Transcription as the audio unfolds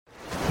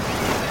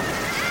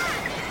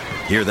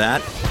Hear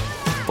that?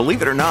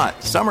 Believe it or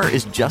not, summer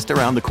is just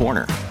around the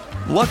corner.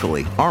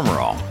 Luckily, Armor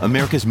All,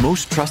 America's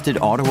most trusted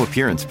auto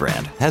appearance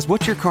brand, has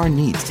what your car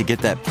needs to get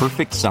that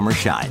perfect summer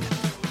shine.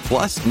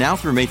 Plus, now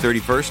through May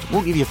 31st,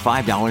 we'll give you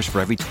 $5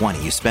 for every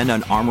 $20 you spend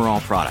on Armor All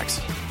products.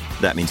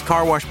 That means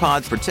car wash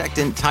pods,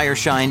 protectant, tire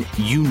shine,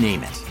 you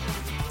name it.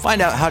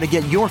 Find out how to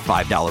get your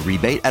 $5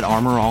 rebate at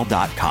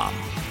armorall.com.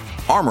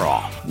 Armor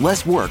All,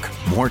 less work,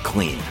 more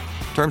clean.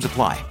 Terms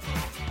apply.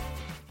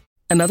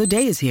 Another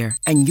day is here,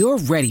 and you're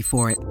ready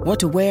for it. What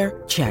to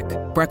wear? Check.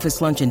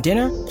 Breakfast, lunch, and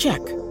dinner? Check.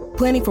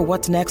 Planning for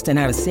what's next and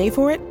how to save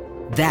for it?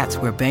 That's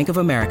where Bank of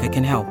America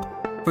can help.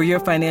 For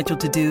your financial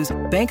to-dos,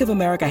 Bank of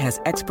America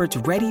has experts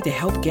ready to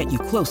help get you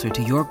closer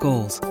to your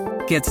goals.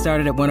 Get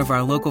started at one of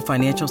our local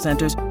financial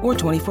centers or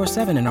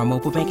 24/7 in our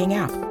mobile banking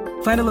app.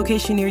 Find a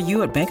location near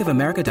you at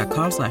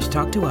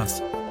bankofamerica.com/talktous.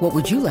 What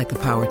would you like the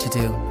power to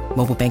do?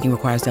 Mobile banking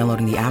requires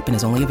downloading the app and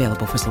is only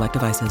available for select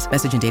devices.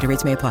 Message and data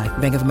rates may apply.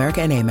 Bank of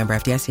America N.A., member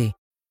FDIC.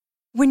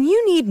 When you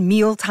need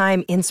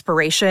mealtime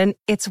inspiration,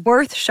 it's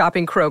worth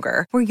shopping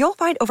Kroger, where you'll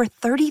find over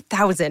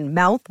 30,000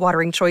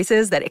 mouth-watering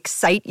choices that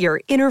excite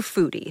your inner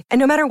foodie. And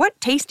no matter what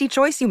tasty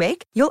choice you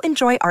make, you'll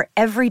enjoy our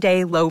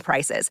everyday low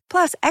prices,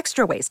 plus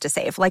extra ways to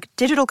save, like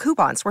digital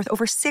coupons worth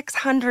over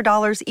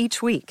 $600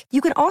 each week. You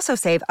can also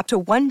save up to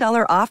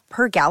 $1 off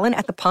per gallon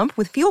at the pump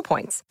with fuel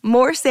points.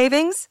 More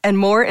savings and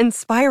more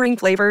inspiring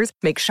flavors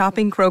make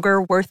shopping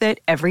Kroger worth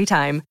it every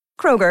time.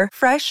 Kroger,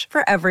 fresh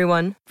for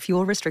everyone.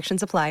 Fuel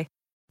restrictions apply.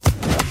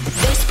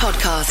 This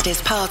podcast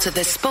is part of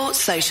the Sports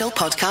Social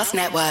Podcast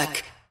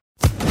Network.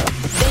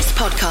 This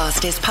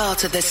podcast is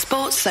part of the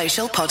Sports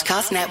Social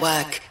Podcast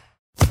Network.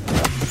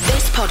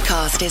 This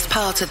podcast is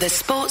part of the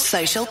Sports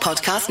Social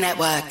Podcast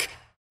Network.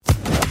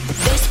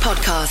 This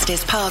podcast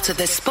is part of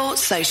the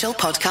Sports Social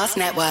Podcast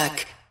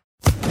Network.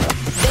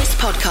 This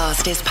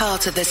podcast is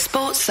part of the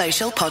Sports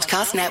Social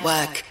Podcast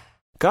Network.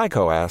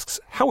 Geico asks,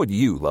 how would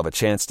you love a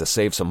chance to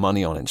save some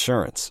money on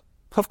insurance?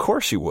 Of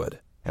course you would.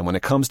 And when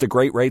it comes to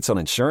great rates on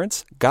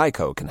insurance,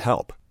 Geico can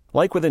help.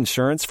 Like with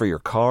insurance for your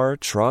car,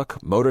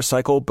 truck,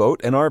 motorcycle,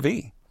 boat, and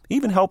RV.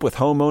 Even help with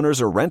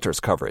homeowners or renters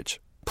coverage.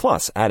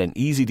 Plus, add an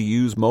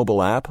easy-to-use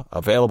mobile app,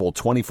 available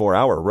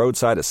 24-hour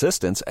roadside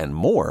assistance, and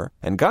more,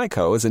 and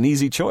Geico is an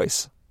easy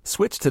choice.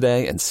 Switch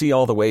today and see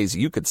all the ways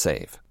you could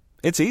save.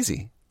 It's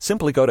easy.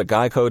 Simply go to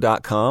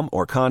geico.com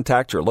or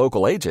contact your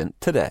local agent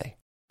today.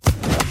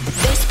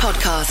 This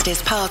podcast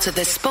is part of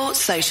the Sports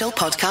Social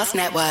Podcast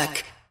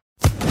Network.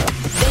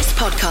 This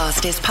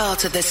podcast is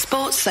part of the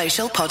Sports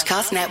Social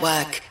Podcast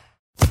Network.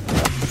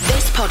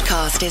 This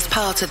podcast is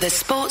part of the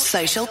Sports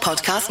Social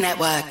Podcast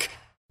Network.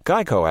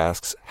 Geico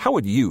asks, how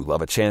would you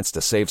love a chance to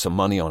save some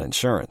money on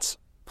insurance?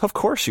 Of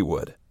course you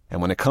would.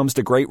 And when it comes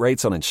to great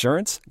rates on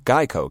insurance,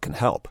 Geico can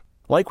help.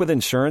 Like with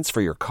insurance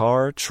for your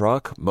car,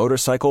 truck,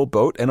 motorcycle,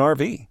 boat, and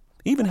RV.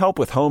 Even help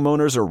with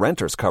homeowners or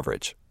renters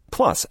coverage.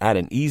 Plus, add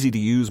an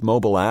easy-to-use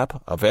mobile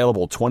app,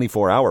 available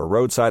 24-hour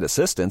roadside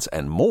assistance,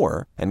 and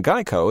more, and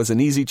Geico is an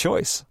easy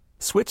choice.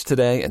 Switch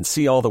today and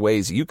see all the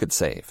ways you could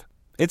save.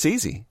 It's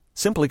easy.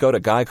 Simply go to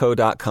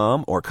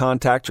geico.com or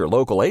contact your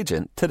local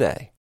agent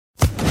today.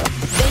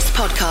 This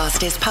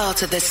podcast is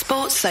part of the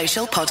Sports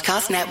Social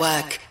Podcast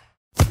Network.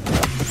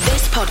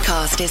 This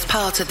podcast is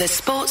part of the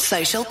Sports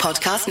Social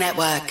Podcast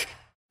Network.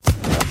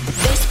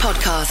 This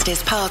podcast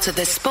is part of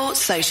the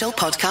Sports Social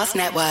Podcast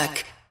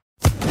Network.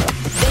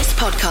 This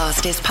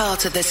podcast is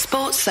part of the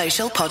Sports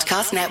Social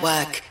Podcast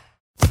Network.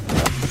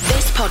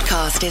 This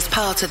podcast is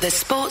part of the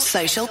Sports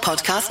Social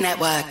Podcast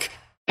Network.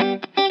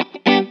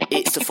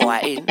 It's the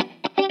fighting.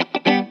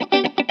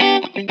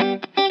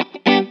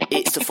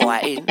 It's the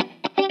fighting.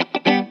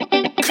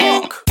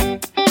 Cock.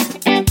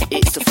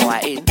 It's the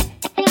fighting.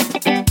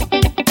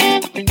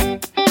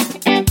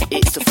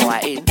 It's the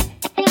fighting.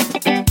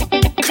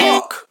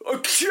 Cock.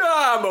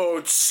 Come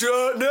on,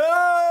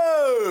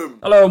 Tottenham!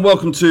 Hello and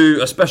welcome to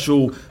a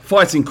special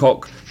Fighting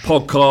Cock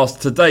podcast.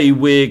 Today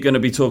we're going to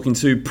be talking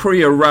to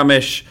Priya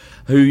Ramesh,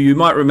 who you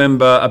might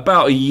remember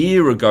about a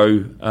year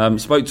ago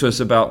spoke to us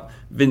about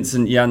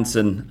Vincent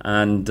Janssen,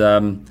 and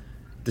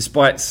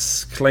despite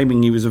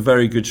claiming he was a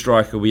very good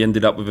striker, we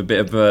ended up with a bit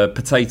of a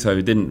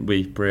potato, didn't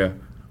we, Priya?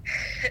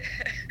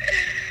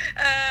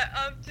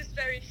 I'm just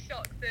very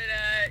shocked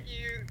that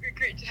you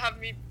agreed to have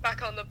me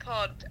back on the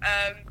pod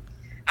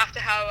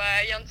after how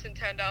Janssen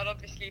turned out,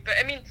 obviously. But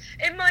I mean,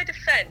 in my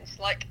defence,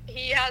 like,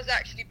 he has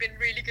actually been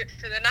really good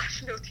for the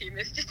national team.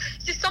 It's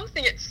just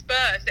something at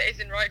Spurs that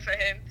isn't right for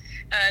him.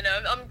 And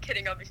I'm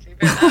kidding, obviously,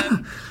 but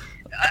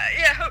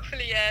yeah,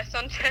 hopefully,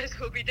 Sánchez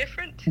will be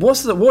different. What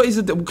is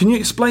it? Can you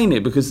explain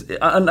it? Because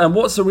and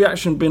what's the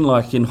reaction been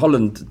like in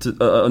Holland,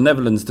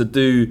 Netherlands, to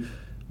do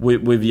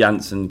with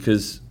Janssen?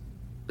 Because,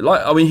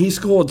 like, I mean, he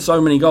scored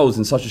so many goals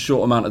in such a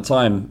short amount of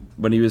time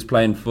when he was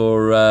playing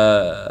for.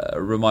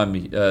 Remind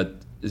me,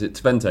 is it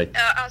Twente?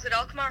 AZ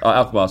Alkmaar.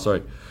 Alkmaar,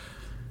 sorry.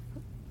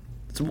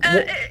 So,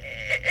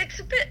 it's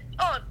a bit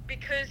odd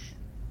because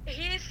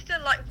he is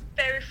still, like,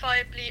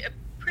 verifiably a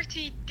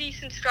pretty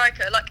decent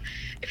striker. Like,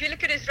 if you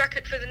look at his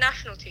record for the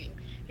national team,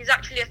 he's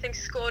actually, I think,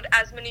 scored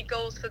as many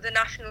goals for the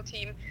national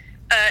team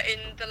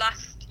in the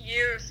last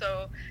year or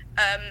so,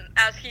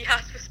 as he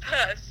has for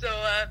Spurs. So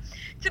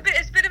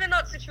it's a bit of an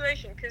odd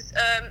situation because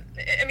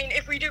I mean,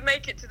 if we do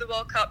make it to the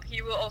World Cup,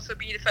 he will also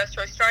be the first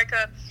choice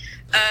striker,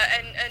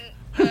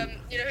 and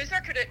you know, his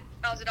record at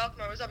AZ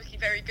Alkmaar was obviously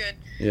very good,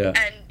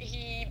 and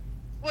he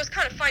was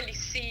kind of finally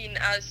seen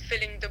as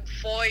filling the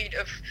void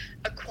of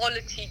a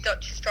quality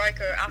Dutch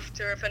striker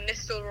after Van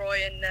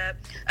Nistelrooy and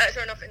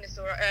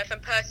Van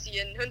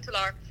Persie and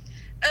Huntelaar.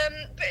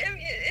 But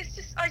it's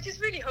just, I just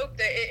really hope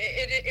that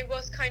it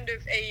was kind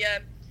of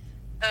a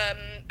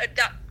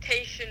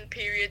adaptation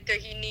period that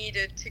he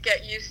needed to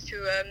get used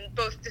to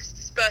both the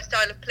Spurs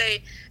style of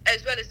play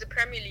as well as the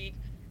Premier League.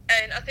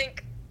 And I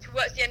think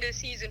towards the end of the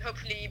season,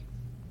 hopefully,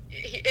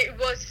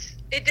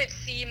 it did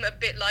seem a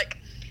bit like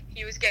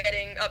he was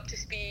getting up to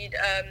speed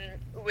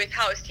with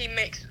how his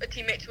teammates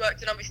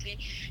worked. And obviously,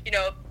 you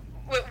know,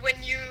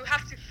 when you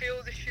have to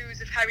fill the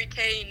shoes of Harry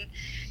Kane,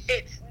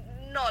 it's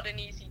not an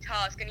easy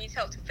task, and he's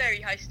held to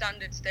very high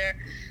standards there.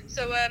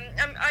 So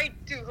I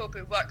do hope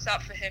it works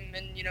out for him,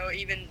 and you know,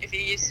 even if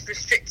he is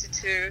restricted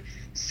to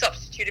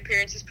substitute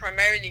appearances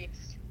primarily,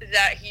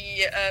 that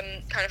he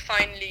kind of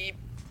finally,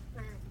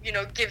 you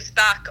know, gives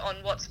back on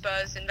what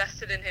Spurs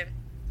invested in him.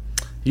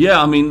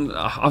 Yeah, I mean,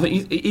 I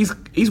think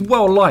he's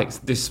well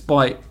liked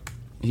despite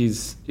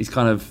his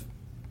kind of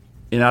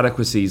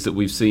inadequacies that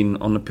we've seen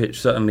on the pitch,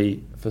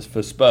 certainly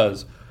for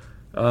Spurs.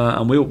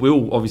 And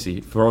we'll obviously,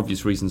 for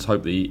obvious reasons,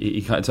 hope that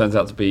he kind of turns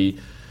out to be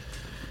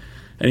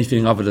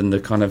anything other than the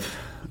kind of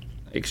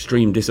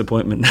extreme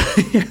disappointment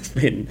he has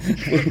been.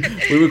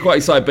 We were quite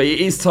excited, but it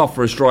is tough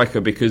for a striker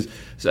because,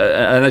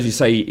 and as you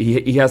say,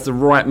 he has the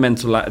right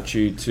mental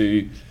attitude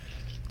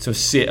to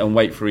sit and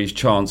wait for his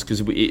chance, because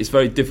it's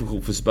very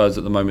difficult for Spurs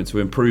at the moment to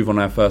improve on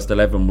our first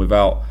 11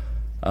 without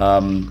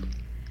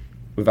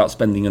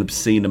spending an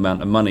obscene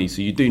amount of money.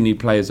 So you do need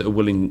players that are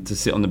willing to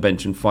sit on the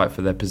bench and fight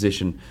for their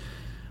position.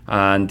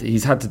 And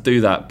he's had to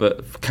do that,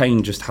 but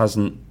Kane just has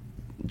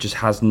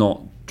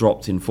not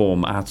dropped in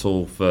form at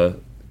all for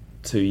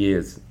 2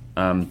 years.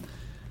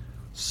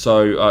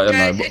 So I don't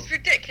know. It's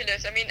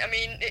ridiculous. I mean,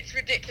 it's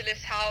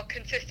ridiculous how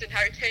consistent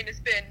Harry Kane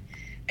has been.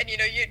 And you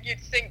know,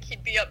 you'd think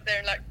he'd be up there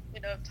in, like,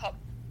 you know, top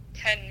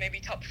 10, maybe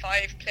top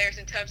 5 players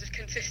in terms of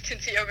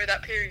consistency over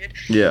that period.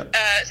 Yeah.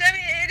 So I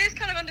mean, it is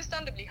kind of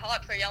understandably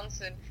hard for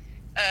Janssen.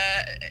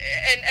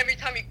 And every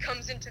time he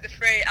comes into the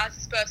fray as a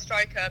Spurs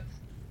striker,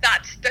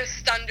 that's the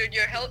standard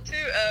you're held to.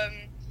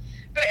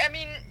 But I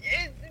mean,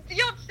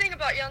 the odd thing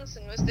about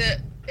Janssen was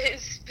that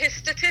his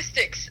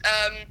statistics.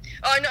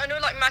 I know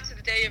like Match of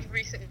the Day have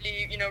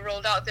recently, you know,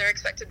 rolled out their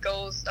expected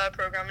goals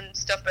program and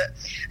stuff. But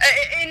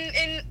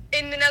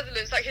in the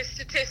Netherlands, like, his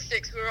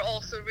statistics were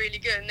also really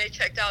good, and they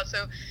checked out.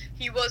 So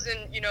he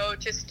wasn't, you know,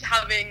 just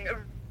having a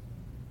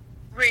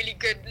really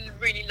good,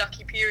 really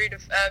lucky period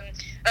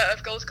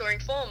of goal scoring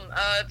form.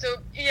 So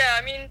yeah,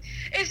 I mean,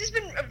 it's just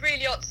been a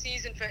really odd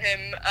season for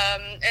him,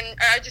 and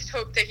I just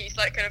hope that he's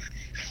like kind of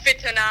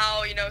fitter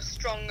now, you know,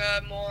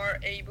 stronger, more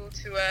able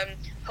to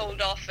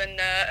hold off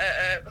and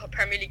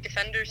Premier League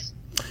defenders.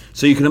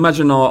 So you can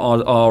imagine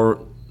our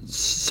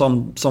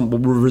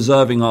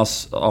reserving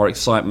our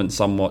excitement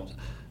somewhat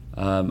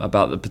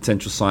about the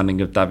potential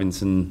signing of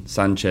Davinson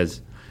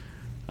Sánchez.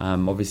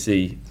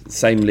 Obviously,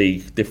 same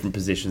league, different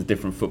positions,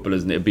 different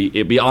footballers, and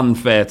it'd be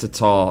unfair to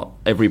tar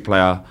every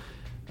player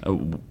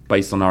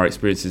based on our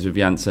experiences with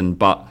Janssen.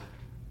 But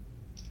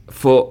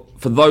for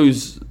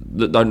those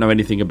that don't know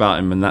anything about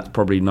him, and that's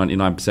probably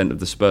 99% of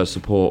the Spurs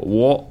support,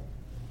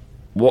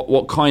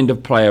 what kind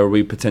of player are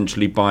we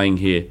potentially buying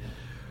here?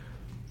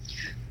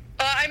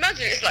 I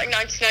imagine it's like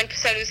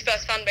 99% of the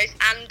Spurs fan base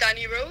and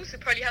Danny Rose, who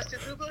probably has to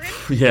Google him.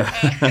 Yeah.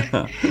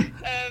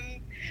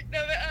 No,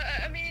 but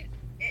I mean,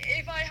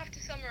 if I have to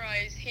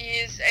summarise, he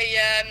is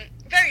a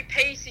very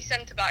pacey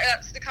centre-back.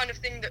 That's the kind of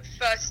thing that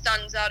first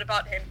stands out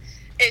about him,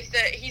 is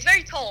that he's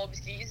very tall,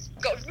 obviously. He's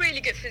got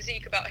really good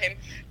physique about him,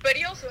 but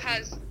he also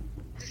has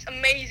this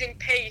amazing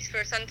pace for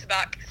a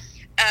centre-back.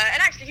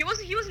 And actually, he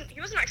wasn't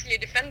actually a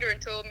defender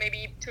until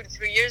maybe 2 to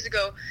 3 years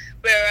ago,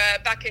 where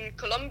back in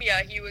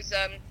Colombia, he was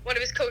one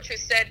of his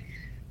coaches said,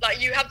 like,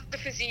 you have the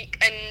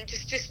physique, and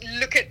just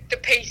look at the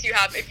pace you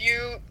have. If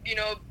you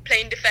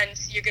play in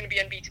defence, you're going to be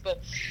unbeatable.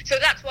 So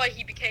that's why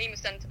he became a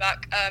centre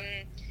back.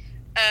 And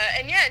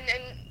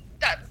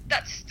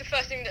that's the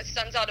first thing that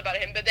stands out about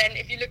him. But then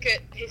if you look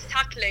at his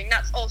tackling,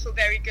 that's also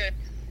very good.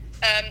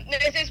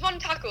 There's one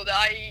tackle that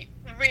I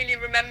really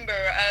remember.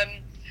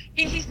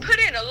 He's put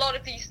in a lot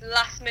of these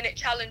last-minute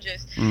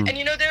challenges. And,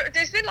 you know,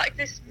 there's been, like,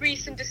 this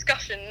recent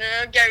discussion,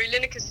 Gary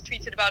Lineker has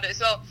tweeted about it as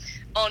well,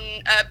 on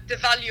the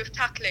value of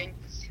tackling.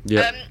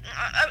 Yeah.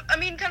 I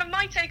mean, kind of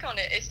my take on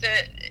it is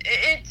that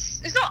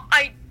it's not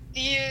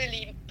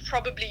ideally,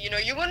 probably, you know,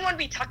 you wouldn't want to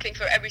be tackling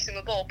for every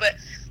single ball, but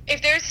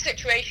if there is a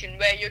situation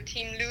where your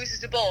team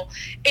loses the ball,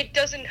 it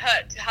doesn't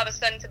hurt to have a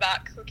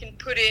centre-back who can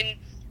put in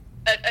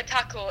a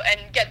tackle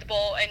and get the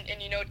ball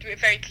and you know, do it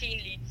very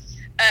cleanly.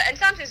 And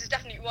Sánchez is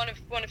definitely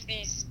one of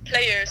these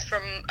players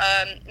from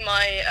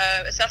my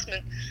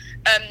assessment.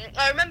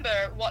 I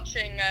remember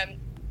watching, I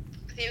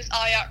think it was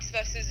Ajax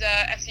versus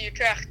FC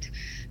Utrecht,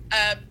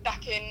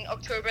 back in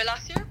October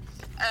last year.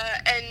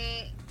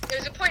 And there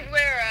was a point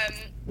where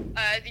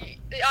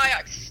the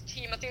Ajax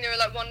team, I think they were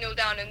like 1-0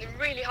 down, and they're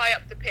really high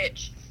up the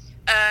pitch.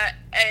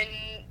 And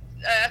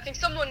I think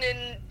someone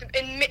in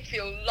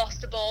midfield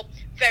lost the ball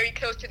very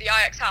close to the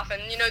Ajax half,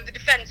 and the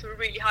defence were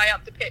really high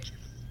up the pitch.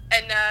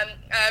 And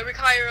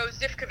Ricardo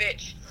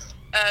Zivkovic,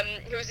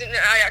 who was in the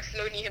Ajax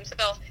loanee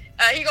himself,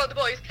 he got the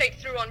ball. He was played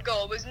through on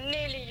goal. Was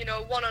nearly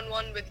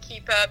one-on-one with the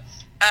keeper.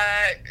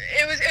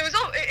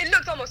 It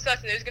looked almost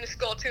certain he was going to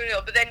score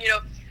 2-0, but then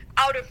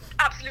out of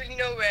absolutely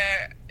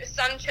nowhere,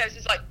 Sánchez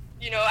is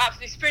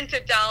absolutely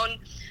sprinted down,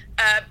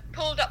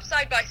 pulled up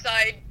side by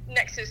side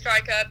next to the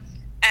striker,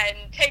 and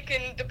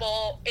taken the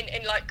ball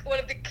in like one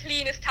of the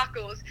cleanest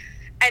tackles.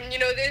 And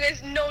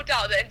there's no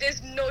doubt that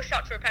there's no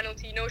shot for a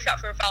penalty, no shot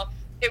for a foul.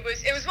 It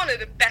was one of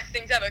the best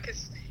things ever,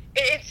 because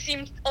it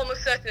seemed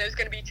almost certain it was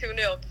going to be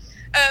 2-0.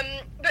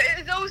 But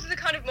those are the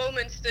kind of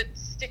moments that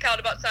stick out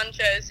about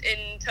Sánchez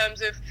in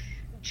terms of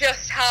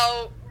just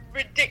how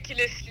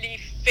ridiculously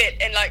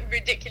fit and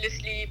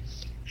ridiculously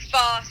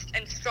fast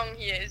and strong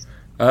he is.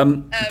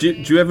 Do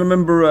you ever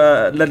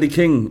remember Ledley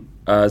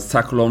King's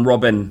tackle on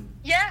Robin?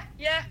 Yeah.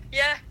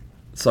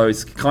 So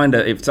it's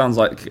it sounds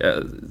like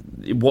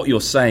what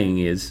you're saying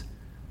is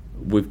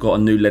we've got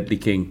a new Ledley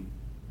King.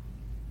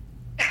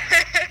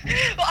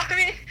 Well, I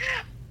mean,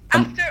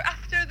 after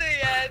the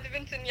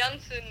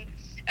Davinson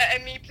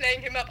and me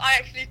playing him up, I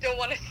actually don't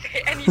want to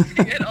say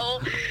anything at all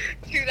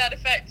to that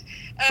effect.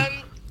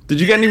 Did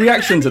you get any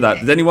reaction to that?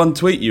 Did anyone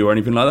tweet you or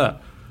anything like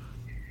that?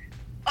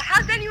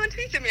 Has anyone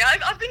tweeted me?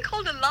 I've been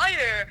called a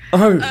liar.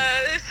 Oh.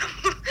 There's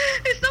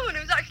someone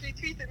who's actually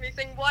tweeted me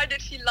saying, why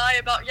did she lie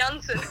about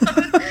Janssen?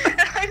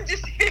 And I'm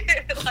just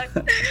here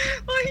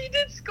well, he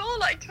did score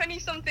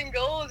 20-something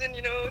goals and,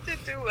 did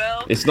do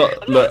well. It's not,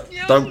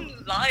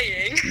 don't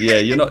lying. Yeah,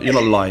 you're not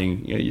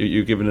lying.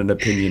 You're giving an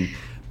opinion.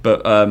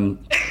 But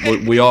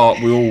we all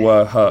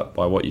were hurt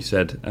by what you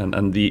said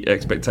and the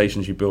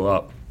expectations you built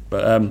up.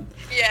 But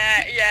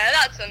yeah,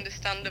 that's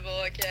understandable,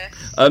 I guess.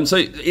 So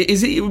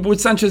would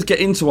Sánchez get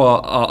into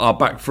our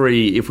back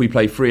three if we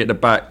play three at the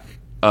back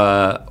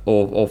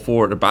or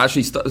four at the back?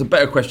 Actually, a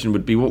better question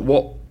would be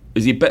what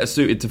is he better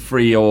suited to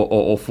three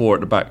or four at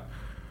the back?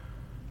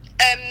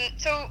 At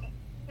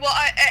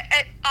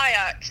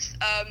Ajax,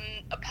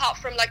 apart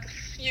from a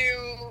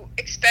few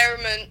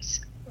experiments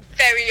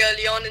very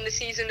early on in the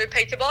season with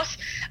Peter Bosz,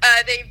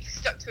 they've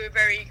stuck to a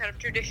very kind of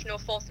traditional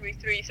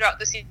 4-3-3 throughout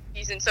the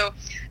season. So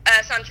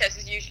Sánchez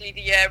is usually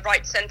the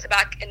right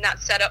centre-back in that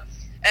setup.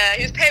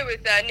 He was paired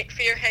with Nick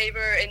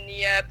Viergever in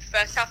the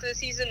first half of the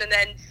season, and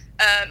then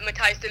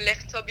Matthijs de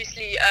Ligt,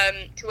 obviously,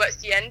 towards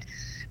the end.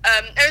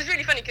 It was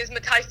really funny because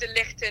Matthijs de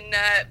Ligt and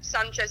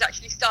Sánchez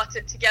actually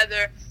started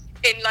together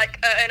in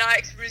an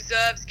Ajax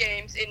reserves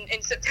games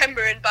in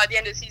September, and by the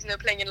end of the season they're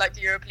playing in the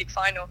Europa League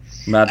final.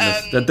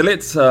 Madness. De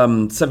Ligt's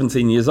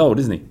 17 years old,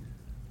 isn't he?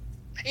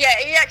 Yeah,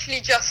 he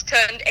actually just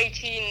turned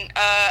 18,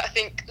 I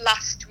think,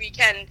 last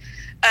weekend.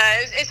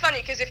 It's funny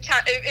because if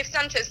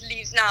Sánchez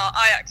leaves now,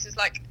 Ajax's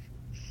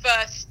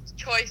first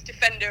choice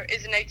defender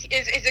is a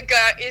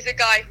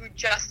guy who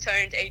just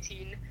turned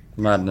 18.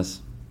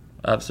 Madness.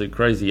 Absolutely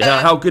crazy.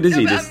 How good is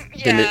he, this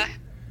De Ligt?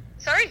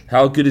 Sorry?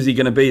 How good is he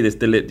going to be, this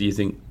De Ligt, do you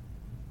think?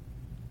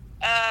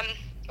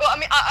 Well, I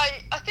mean,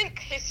 I think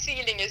his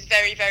ceiling is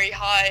very, very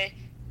high.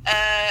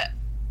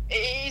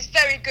 He's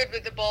very good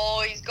with the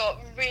ball. He's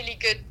got really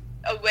good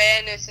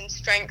awareness and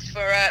strength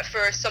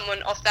for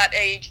someone of that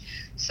age.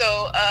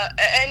 So,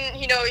 and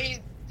he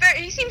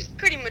seems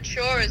pretty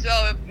mature as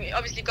well. He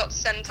obviously got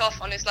sent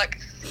off on his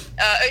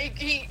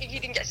he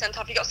didn't get sent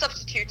off. He got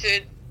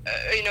substituted,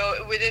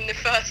 within the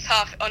first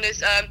half on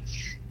his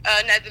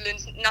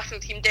Netherlands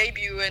national team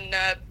debut, and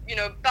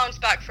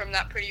bounced back from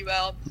that pretty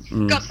well.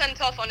 Got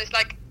sent off on his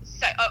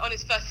on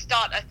his first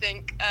start, I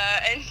think,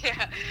 but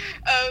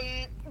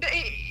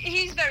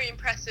he's very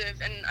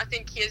impressive, and I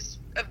think he has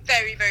a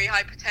very, very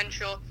high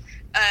potential.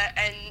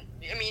 And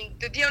I mean,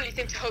 the only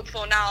thing to hope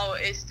for now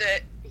is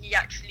that he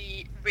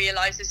actually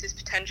realises his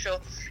potential,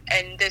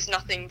 and there's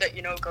nothing that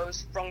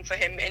goes wrong for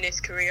him in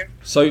his career.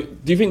 So,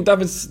 do you think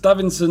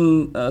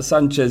Davinson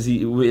Sánchez?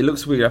 It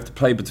looks we have to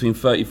play between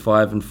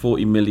 35 and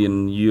 40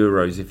 million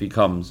euros if he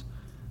comes.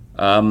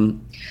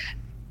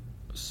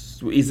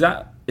 Is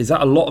that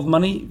a lot of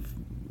money?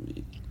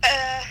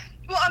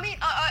 Well, I mean,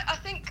 I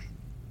think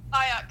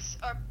Ajax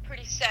are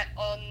pretty set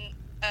on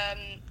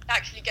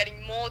actually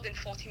getting more than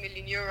 40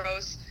 million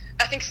euros.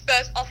 I think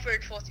Spurs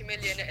offered 40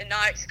 million and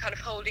Ajax are kind of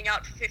holding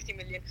out for 50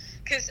 million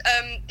because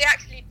they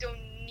actually don't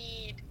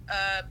need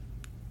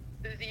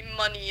the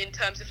money in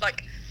terms of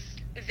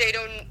they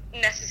don't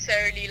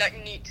necessarily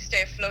need to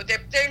stay afloat.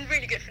 They're in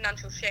really good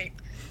financial shape,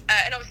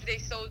 and obviously they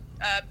sold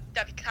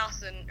David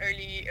Klaassen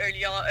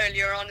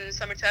earlier on in the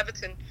summer to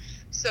Everton.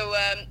 So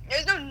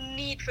there's no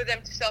need for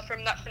them to sell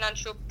from that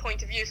financial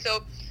point of view.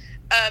 So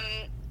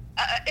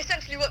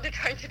essentially what they're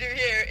trying to do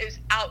here is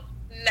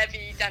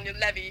out-levy Daniel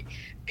Levy,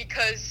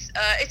 because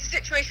it's a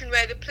situation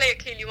where the player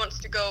clearly wants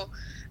to go,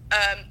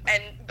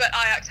 but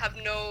Ajax have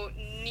no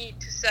need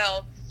to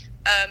sell.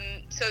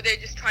 So they're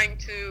just trying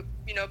to,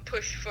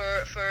 push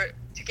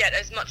to get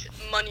as much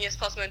money as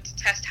possible and to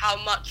test how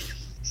much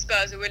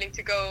Spurs are willing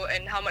to go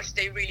and how much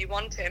they really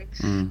want him.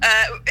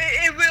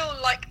 It will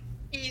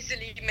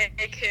easily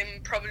make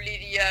him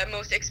probably the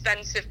most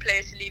expensive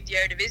player to leave the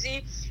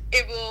Eredivisie.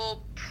 It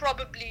will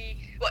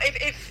probably,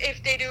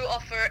 if they do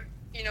offer,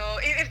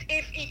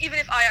 even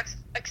if Ajax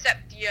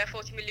accept the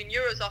 40 million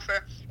euros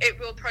offer, it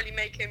will probably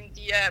make him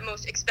the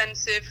most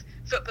expensive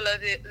footballer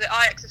the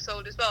Ajax have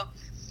sold as well.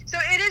 So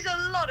it is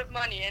a lot of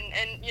money, and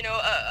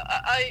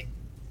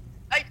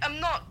I'm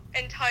not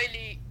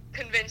entirely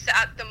convinced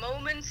that at the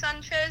moment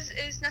Sánchez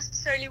is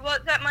necessarily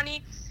worth that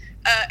money.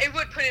 It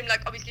would put him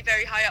obviously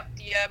very high up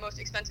the most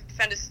expensive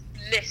defenders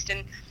list,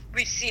 and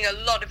we've seen a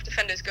lot of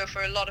defenders go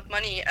for a lot of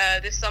money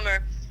this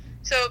summer.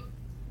 So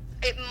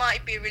it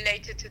might be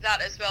related to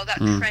that as well, that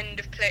trend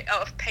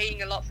of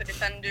paying a lot for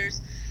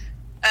defenders.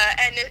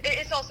 And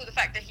it's also the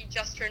fact that he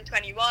just turned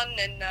 21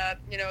 and,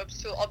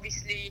 still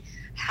obviously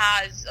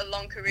has a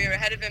long career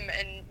ahead of him,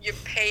 and you're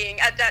paying,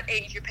 at that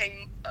age, you're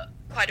paying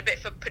quite a bit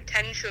for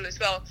potential as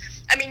well.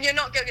 I mean, you're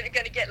not going to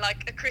get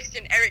a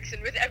Christian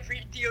Eriksen with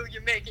every deal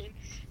you're making,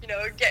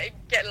 get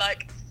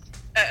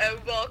a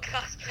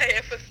world-class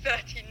player for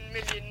 13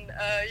 million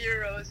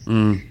euros.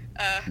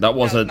 That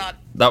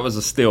was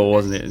a steal,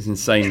 wasn't it? It's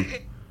insane.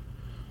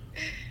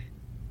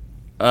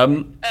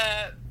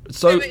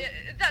 So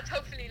that's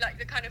hopefully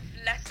the kind of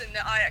lesson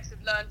that Ajax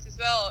have learned as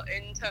well,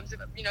 in terms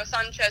of,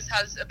 Sánchez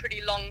has a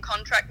pretty long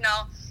contract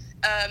now,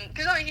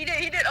 because he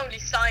did only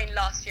sign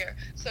last year,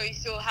 so he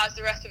still has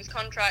the rest of his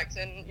contract,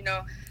 and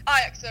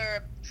Ajax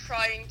are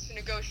trying to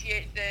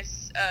negotiate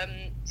this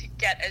to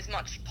get as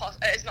much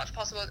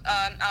possible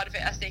out of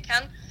it as they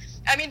can.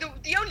 I mean,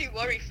 the only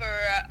worry for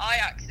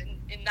Ajax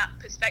in that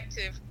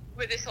perspective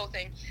with this whole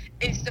thing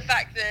is the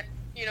fact that,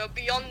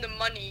 beyond the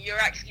money, you're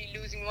actually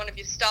losing one of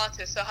your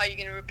starters, so how are you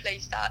going to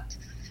replace that?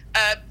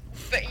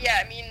 But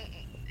yeah, I mean,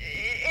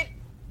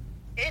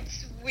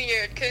 it's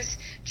weird, because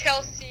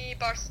Chelsea,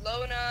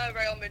 Barcelona,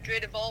 Real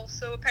Madrid have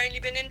also apparently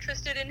been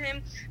interested in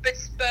him, but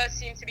Spurs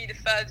seem to be the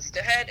furthest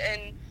ahead,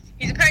 and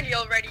he's apparently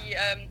already,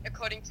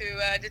 according to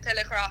the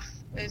Telegraph,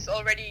 is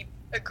already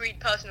agreed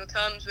personal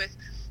terms with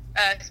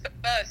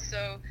Spurs.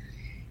 So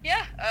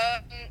yeah,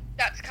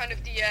 that's kind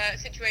of the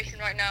situation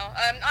right now.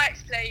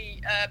 Ajax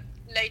play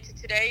later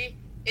today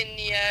in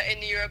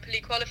the Europa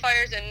League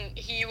qualifiers, and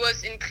he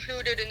was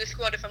included in the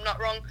squad, if I'm not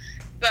wrong,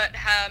 but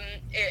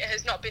it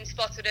has not been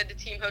spotted at the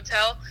team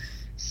hotel.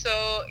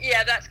 So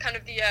yeah, that's kind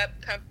of the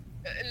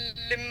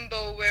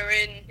limbo we're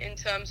in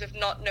terms of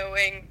not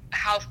knowing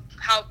how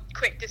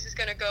quick this is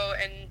going to go,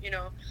 and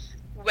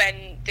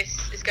when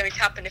this is going to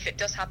happen, if it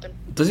does happen.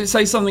 Does it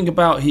say something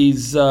about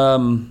his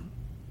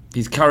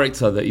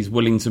character that he's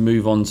willing to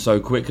move on so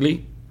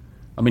quickly?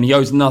 I mean, he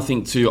owes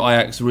nothing to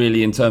Ajax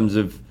really, in terms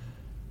of,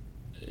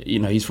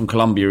 he's from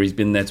Colombia, he's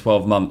been there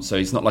 12 months, so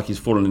it's not like he's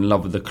fallen in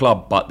love with the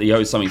club, but he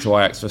owes something to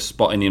Ajax for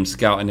spotting him,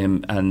 scouting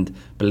him, and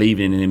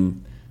believing in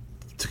him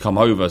to come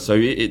over. So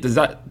do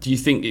you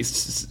think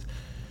it's,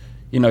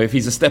 if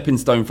he's a stepping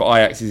stone for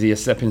Ajax, is he a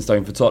stepping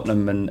stone for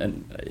Tottenham,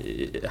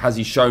 and has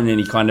he shown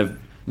any kind of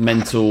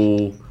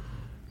mental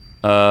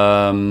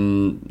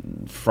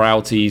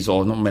frailties,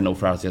 or not mental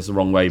frailty, that's the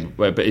wrong way,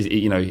 but has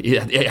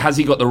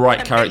he got the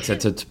right character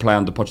to play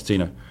under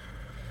Pochettino?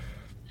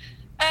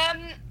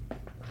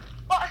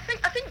 Well,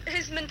 I think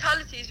his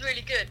mentality is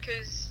really good,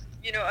 because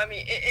it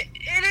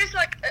is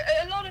like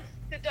a lot of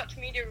the Dutch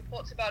media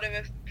reports about him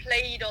have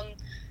played on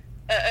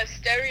a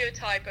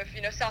stereotype of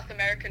South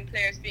American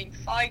players being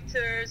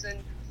fighters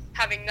and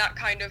having that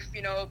kind of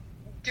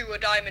do or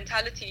die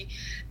mentality.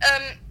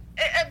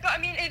 But I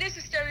mean, it is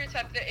a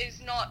stereotype that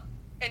is not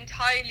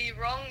entirely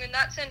wrong in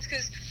that sense,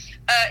 because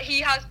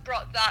he has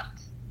brought that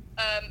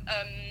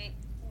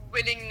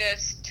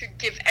willingness to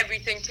give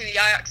everything to the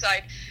Ajax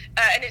side,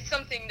 and it's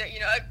something that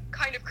a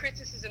kind of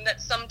criticism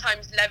that's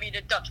sometimes levied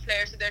at Dutch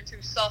players, that they're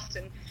too soft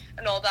and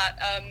all that.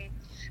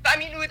 But I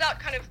mean, without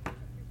kind of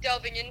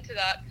delving into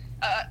that,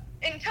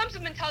 in terms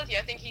of mentality,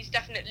 I think he's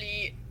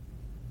definitely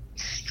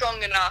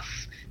strong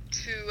enough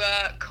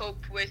to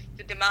cope with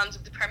the demands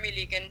of the Premier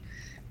League, and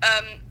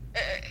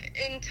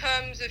in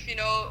terms of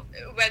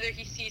whether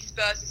he sees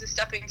Spurs as a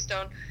stepping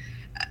stone,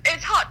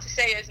 it's hard to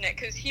say, isn't it?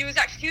 Because he was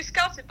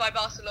scouted by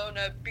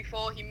Barcelona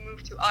before he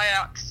moved to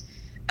Ajax,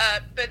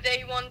 but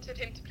they wanted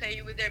him to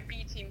play with their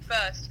B team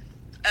first,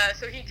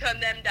 so he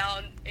turned them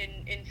down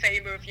in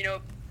favour of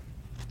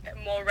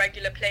more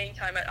regular playing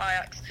time at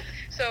Ajax.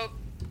 So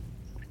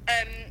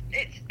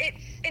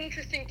it's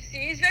interesting to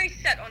see. He's very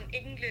set on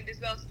England as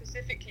well,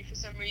 specifically, for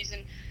some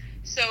reason.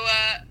 So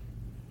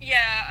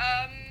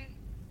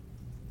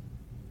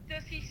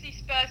does he see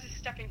Spurs as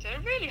stepping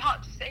stone? Really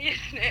hard to say,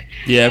 isn't it?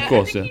 Yeah, of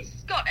course. I think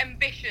he's got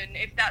ambition,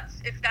 if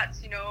that's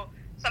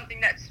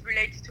something that's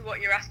related to what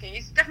you're asking.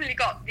 He's definitely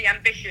got the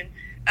ambition,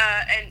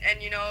 and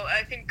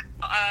I think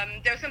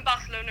there was some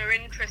Barcelona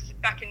interest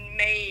back in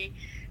May,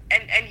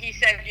 and he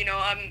said,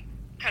 I'm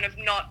kind of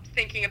not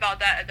thinking about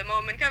that at the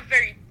moment. Kind of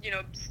very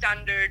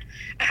standard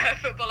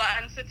footballer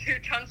answer to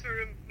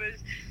transfer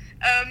rumours.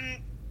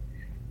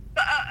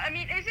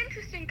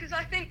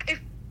 because I think if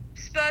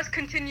Spurs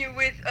continue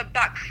with a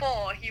back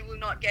four, he will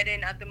not get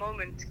in at the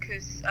moment.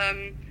 Because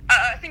I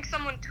think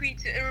someone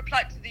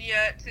replied to the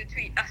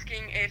tweet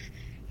asking if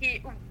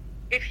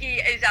he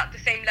is at the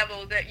same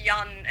level that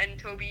Jan and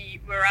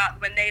Toby were at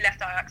when they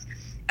left Ajax,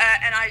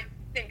 and I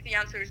think the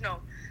answer is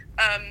no.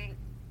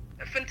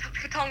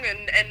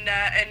 Vertonghen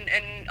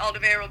and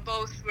Alderweireld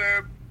both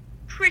were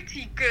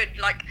pretty good,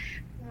 like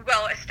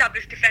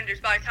well-established defenders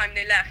by the time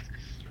they left.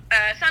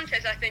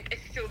 Sánchez, I think, is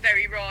still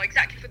very raw,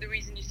 exactly for the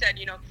reason you said.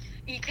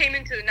 He came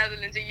into the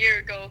Netherlands a year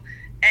ago,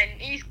 and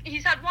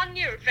he's had 1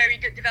 year of very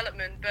good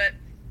development, but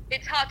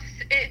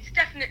it's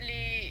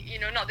definitely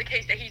not the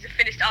case that he's a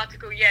finished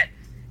article yet,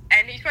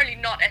 and he's probably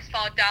not as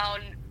far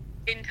down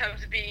in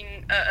terms of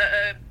being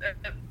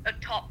a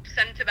top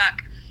centre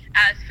back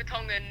as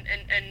Vertonghen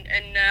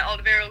and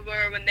Alderweireld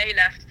were when they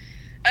left.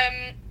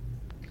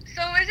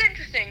 So it's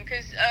interesting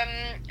because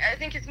I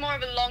think it's more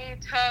of a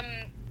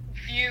long-term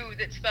view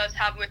that Spurs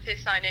have with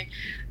his signing,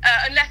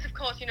 unless of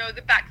course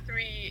the back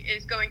three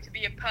is going to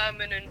be a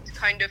permanent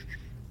kind of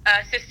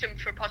system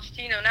for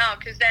Pochettino now,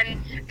 because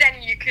then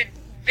you could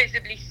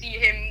visibly see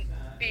him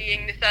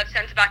being the third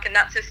centre back in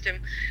that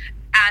system,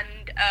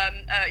 and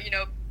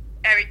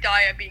Eric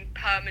Dyer being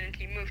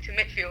permanently moved to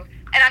midfield.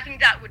 And I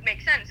think that would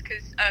make sense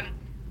because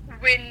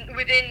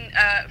within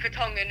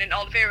Vertonghen and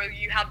Alderweireld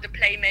you have the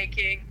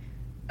playmaking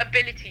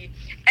ability,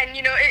 and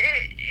it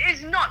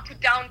is not to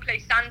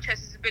downplay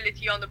Sanchez's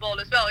ability on the ball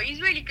as well.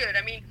 He's really good.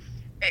 I mean,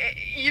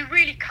 you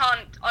really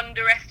can't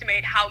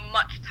underestimate how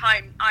much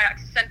time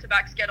Ajax centre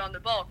backs get on the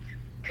ball,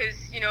 because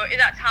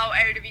that's how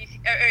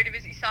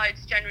Eredivisie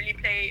sides generally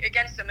play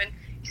against them. And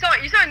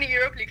you saw in the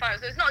Europa League final,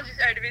 so it's not just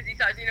Eredivisie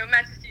sides.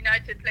 Manchester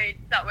United played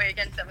that way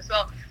against them as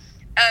well.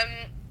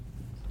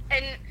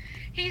 And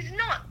he's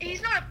not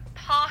a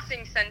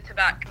passing centre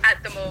back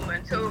at the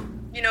moment. So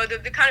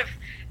the kind of,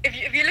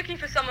 if you're looking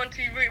for someone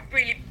to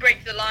really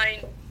break the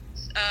lines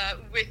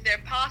with their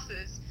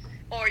passes,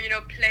 or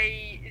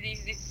way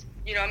these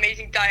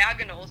amazing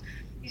diagonals,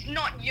 he's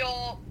not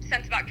your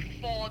centre back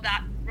for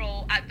that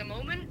role at the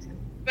moment.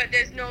 But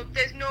there's no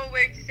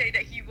way to say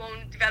that he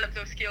won't develop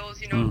those skills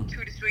 2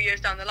 to 3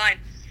 years down the line.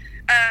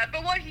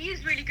 But what he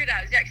is really good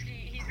at is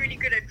he's really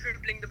good at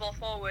dribbling the ball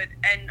forward,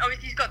 and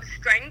obviously he's got the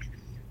strength,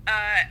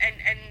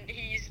 and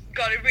he's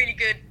got a really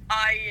good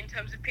eye in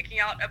terms of picking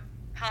out a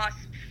pass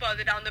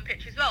further down the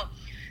pitch as well.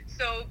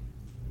 So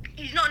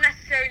he's not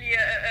necessarily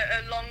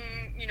a long,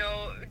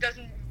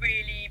 doesn't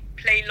really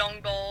play long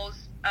balls,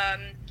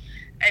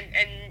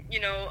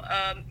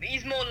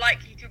 he's more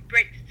likely to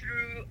break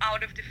through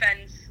out of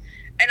defence,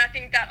 and I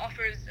think that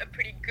offers a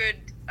pretty good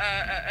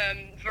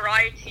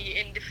variety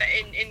in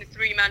the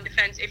three-man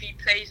defence if he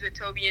plays with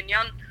Toby and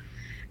Jan.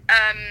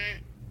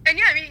 And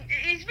yeah, I mean,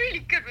 he's really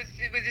good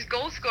with his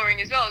goal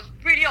scoring as well. It's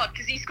really odd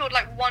because he scored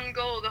like 1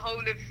 goal the whole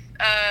of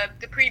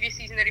the previous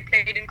season that he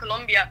played in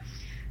Colombia.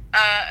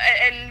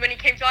 And when he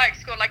came to Ajax,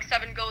 he scored like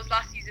 7 goals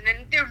last season,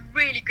 and they're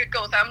really good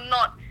goals. I'm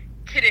not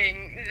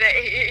kidding. That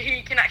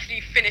he can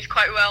actually finish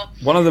quite well.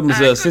 One of them was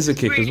a scissor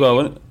kick as well,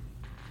 wasn't it?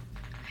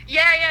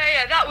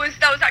 Yeah. That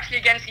was actually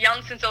against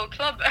Jansen's old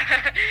club,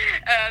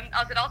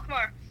 AZ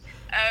Alkmaar.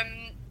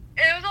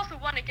 It was also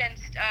one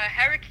against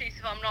Heracles,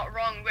 if I'm not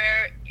wrong,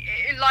 where,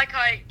 like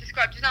I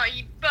described just now,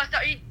 he burst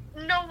out.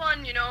 No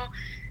one,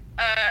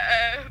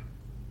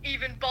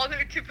 even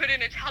bothered to put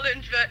in a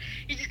challenge, but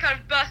he just kind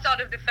of burst out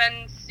of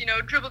defence,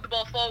 dribbled the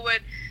ball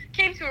forward,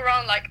 came to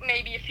around like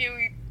maybe a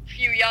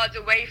few yards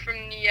away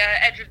from the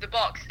edge of the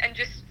box, and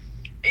just,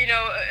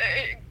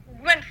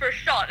 went for a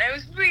shot. And it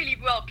was really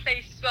well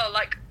placed as well,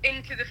 like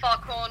into the far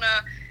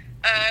corner.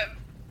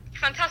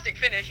 Fantastic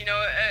finish, and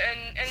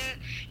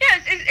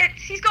yeah,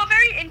 he's got a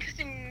very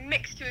interesting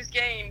mix to his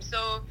game.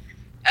 So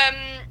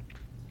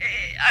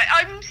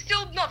I'm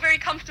still not very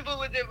comfortable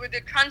with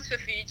the transfer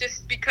fee,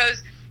 just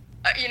because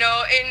in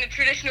the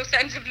traditional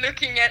sense of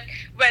looking at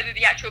whether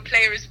the actual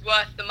player is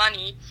worth the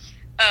money,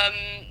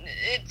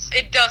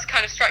 it does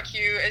kind of strike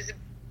you as a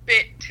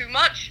bit too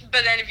much.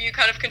 But then if you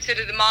kind of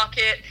consider the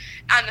market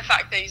and the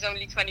fact that he's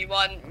only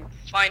 21,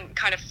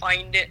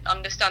 find it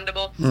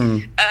understandable.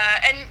 And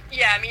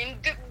yeah, I mean,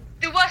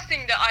 the worst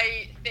thing that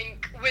I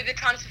think with the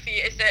transfer fee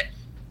is that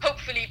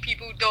hopefully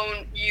people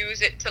don't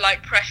use it to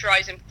like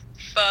pressurize him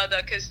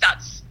further, because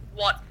that's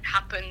what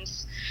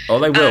happens. Oh,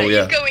 they will,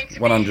 yeah,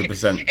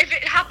 100%. If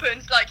it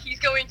happens, like, he's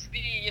going to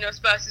be,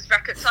 Spurs'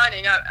 record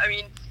signing. I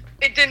mean,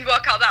 it didn't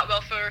work out that well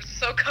for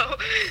Sissoko.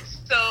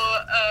 So,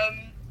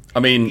 I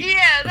mean,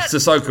 yeah,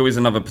 Sissoko is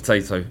another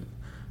potato,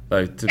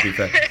 though, to be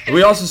fair.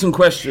 We asked some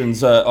questions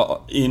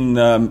from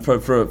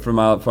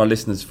our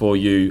listeners for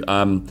you.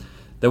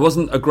 There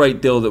wasn't a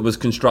great deal that was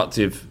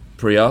constructive,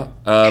 Priya.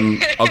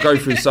 I'll go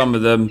through some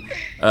of them.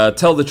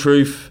 Tell the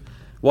truth.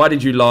 Why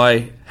did you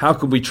lie? How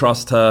can we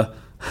trust her?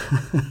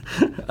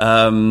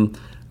 And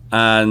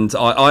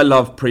I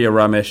love Priya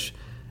Ramesh,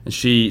 and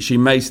she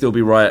may still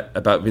be right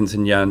about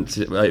Vincent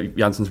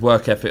Janssen's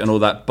work ethic and all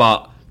that,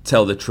 but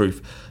tell the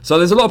truth. So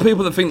there's a lot of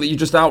people that think that you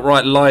just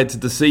outright lied to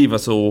deceive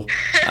us all,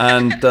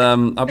 and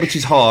which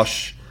is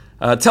harsh.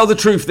 Tell the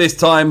truth this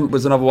time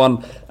was another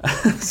one.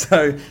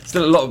 So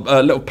still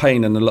a lot of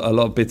pain and a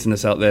lot of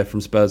bitterness out there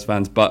from Spurs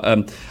fans. But I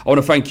want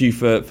to thank you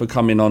for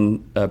coming on,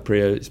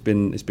 Priya. It's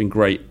been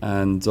great.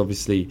 And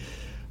obviously,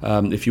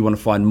 if you want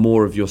to find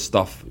more of your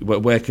stuff,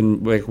 where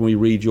can we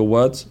read your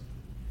words?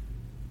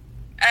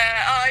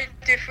 I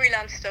do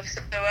freelance stuff,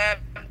 so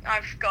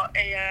I've got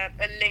a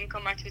link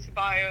on my Twitter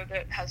bio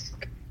that has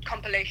a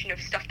compilation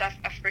of stuff that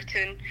I've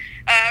written,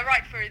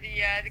 right for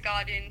the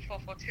Guardian,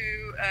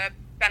 442,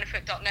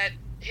 Benefit.net,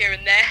 here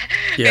and there,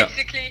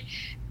 basically.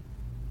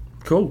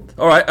 Cool.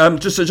 All right.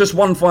 Just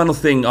one final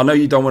thing. I know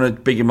you don't want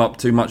to big him up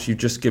too much. You've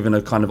just given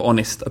a kind of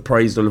honest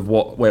appraisal of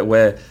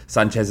where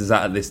Sánchez is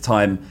at this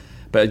time.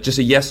 But just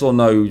a yes or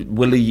no.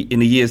 Will he,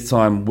 in a year's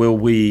time, will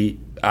we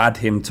add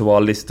him to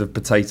our list of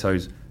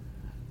potatoes?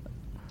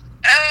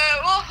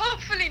 Well,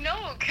 hopefully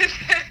no, because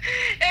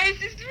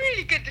he's a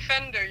really good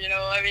defender. You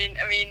know, I mean,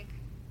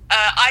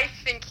 I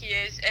think he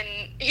is,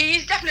 and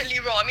he's definitely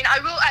raw. I mean, I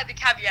will add the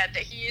caveat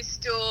that he is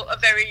still a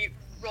very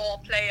raw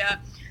player.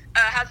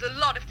 Has a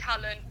lot of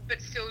talent,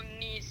 but still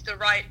needs the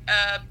right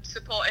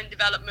support and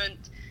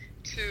development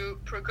to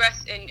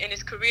progress in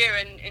his career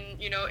and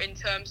in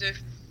terms of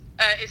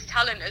his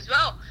talent as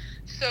well.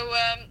 So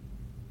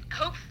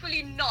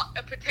hopefully not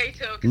a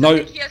potato, because I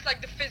think he has like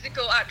the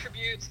physical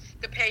attributes,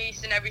 the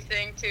pace and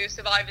everything to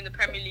survive in the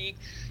Premier League.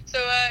 So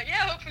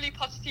hopefully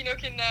Pochettino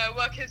can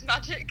work his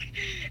magic,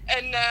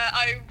 and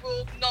I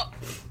will not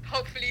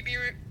hopefully be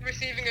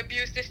receiving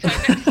abuse this time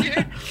next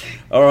year.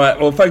 All right,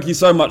 well, thank you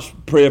so much,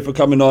 Priya, for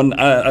coming on.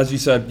 As you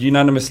said,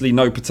 unanimously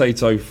no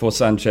potato for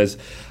Sánchez.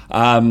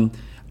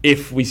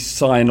 If we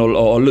sign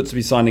or look to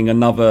be signing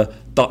another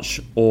Dutch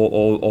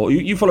or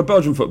you follow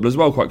Belgian football as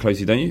well quite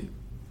closely, don't you?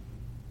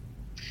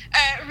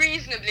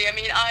 Reasonably. I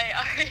mean,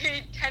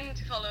 I tend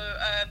to follow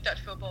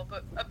Dutch football,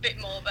 but a bit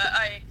more. But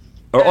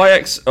Are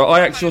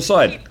Ajax your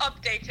side? Keep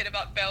updated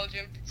about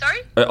Belgium.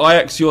 Sorry?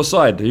 Ajax your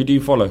side. Who do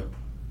you follow?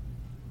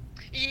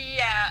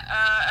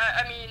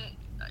 Yeah, I mean,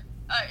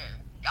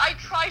 I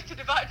try to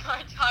divide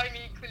my time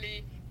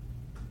equally.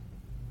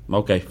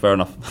 Okay, fair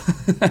enough.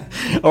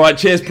 All right,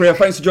 cheers, Priya.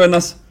 Thanks for joining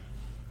us.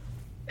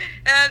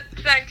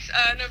 Thanks,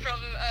 no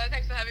problem.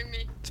 Thanks for having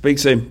me. Speak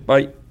soon.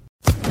 Bye.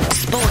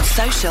 Sports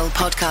Social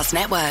Podcast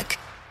Network.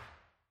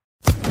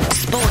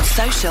 Sports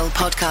Social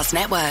Podcast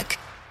Network.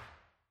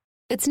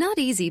 It's not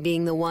easy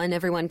being the one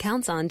everyone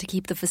counts on to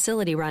keep the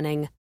facility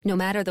running, no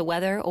matter the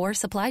weather or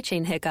supply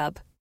chain hiccup.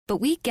 But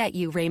we get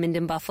you, Raymond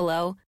in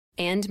Buffalo,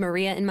 and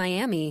Maria in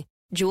Miami,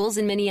 Jules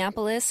in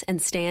Minneapolis,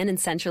 and Stan in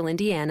Central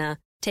Indiana,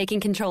 taking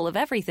control of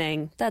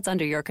everything that's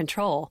under your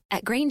control.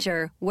 At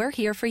Grainger, we're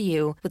here for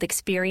you with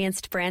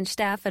experienced branch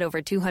staff at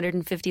over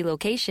 250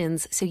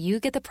 locations so you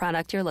get the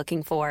product you're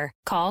looking for.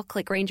 Call,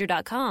 click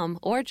Grainger.com,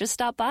 or just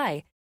stop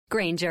by.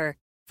 Grainger,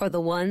 for the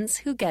ones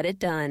who get it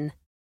done.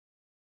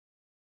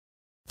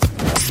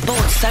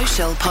 Sports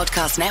Social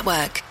Podcast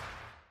Network.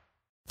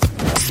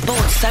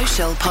 Sports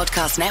Social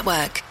Podcast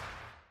Network.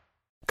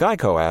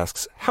 Geico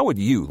asks, how would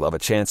you love a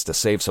chance to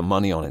save some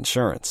money on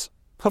insurance?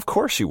 Of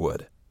course you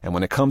would. And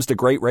when it comes to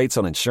great rates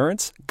on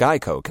insurance,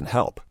 Geico can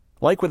help.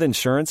 Like with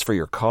insurance for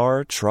your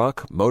car,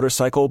 truck,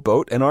 motorcycle,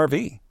 boat, and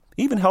RV.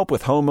 Even help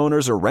with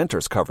homeowners or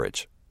renters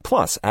coverage.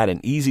 Plus, add an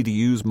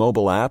easy-to-use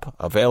mobile app,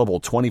 available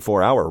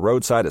 24-hour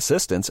roadside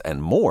assistance,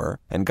 and more,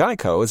 and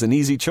Geico is an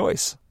easy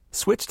choice.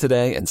 Switch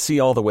today and see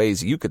all the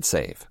ways you could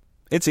save.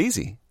 It's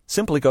easy.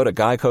 Simply go to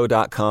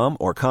geico.com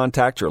or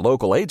contact your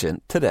local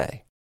agent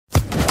today.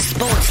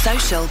 Sports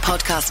Social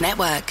Podcast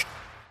Network.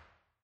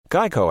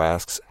 Geico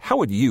asks, how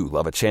would you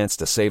love a chance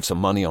to save some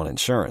money on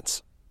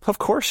insurance? Of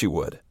course you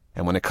would.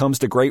 And when it comes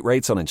to great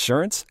rates on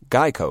insurance,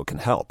 Geico can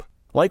help.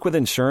 Like with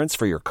insurance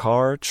for your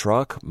car,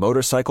 truck,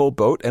 motorcycle,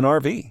 boat, and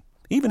RV.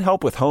 Even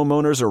help with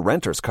homeowners or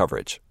renters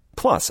coverage.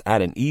 Plus,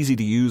 add an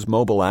easy-to-use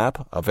mobile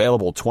app,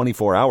 available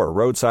 24-hour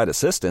roadside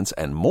assistance,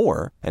 and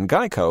more, and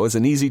Geico is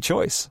an easy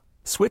choice.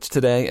 Switch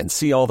today and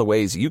see all the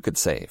ways you could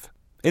save.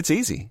 It's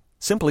easy.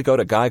 Simply go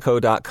to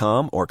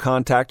geico.com or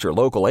contact your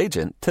local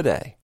agent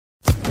today.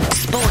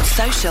 Sports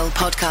Social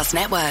Podcast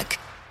Network.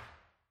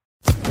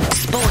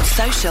 Sports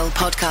Social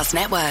Podcast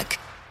Network.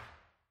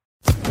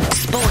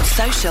 Sports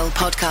Social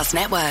Podcast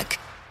Network.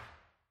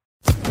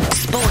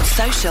 Sports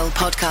Social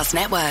Podcast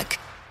Network.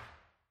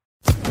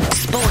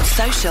 Sports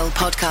Social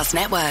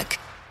Podcast Network.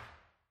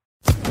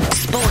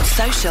 Sports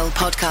Social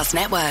Podcast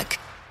Network.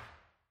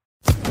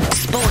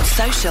 Sports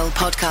Social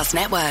Podcast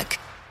Network.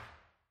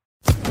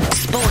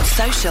 Sports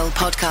Social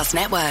Podcast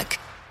Network.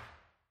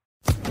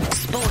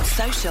 Sports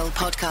Social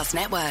Podcast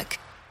Network.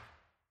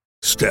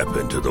 Step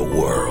into the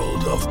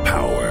world of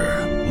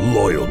power,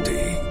 loyalty,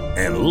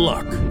 and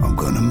luck. I'm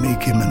gonna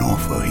make him an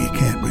offer he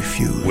can't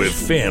refuse. With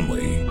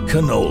family,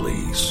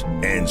 cannolis,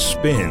 and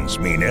spins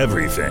mean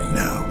everything.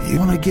 Now, you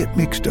wanna get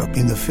mixed up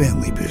in the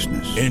family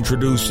business.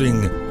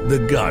 Introducing The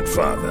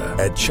Godfather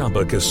at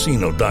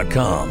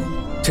ChumbaCasino.com.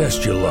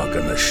 Test your luck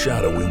in the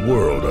shadowy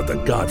world of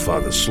The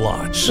Godfather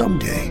slot.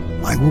 Someday,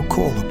 I will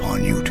call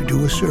upon you to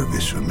do a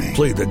service for me.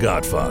 Play The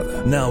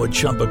Godfather, now at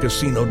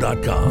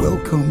ChumbaCasino.com.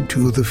 Welcome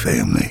to the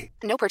family.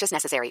 No purchase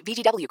necessary.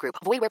 VGW Group.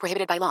 Void where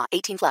prohibited by law.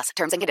 18+.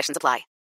 Terms and conditions apply.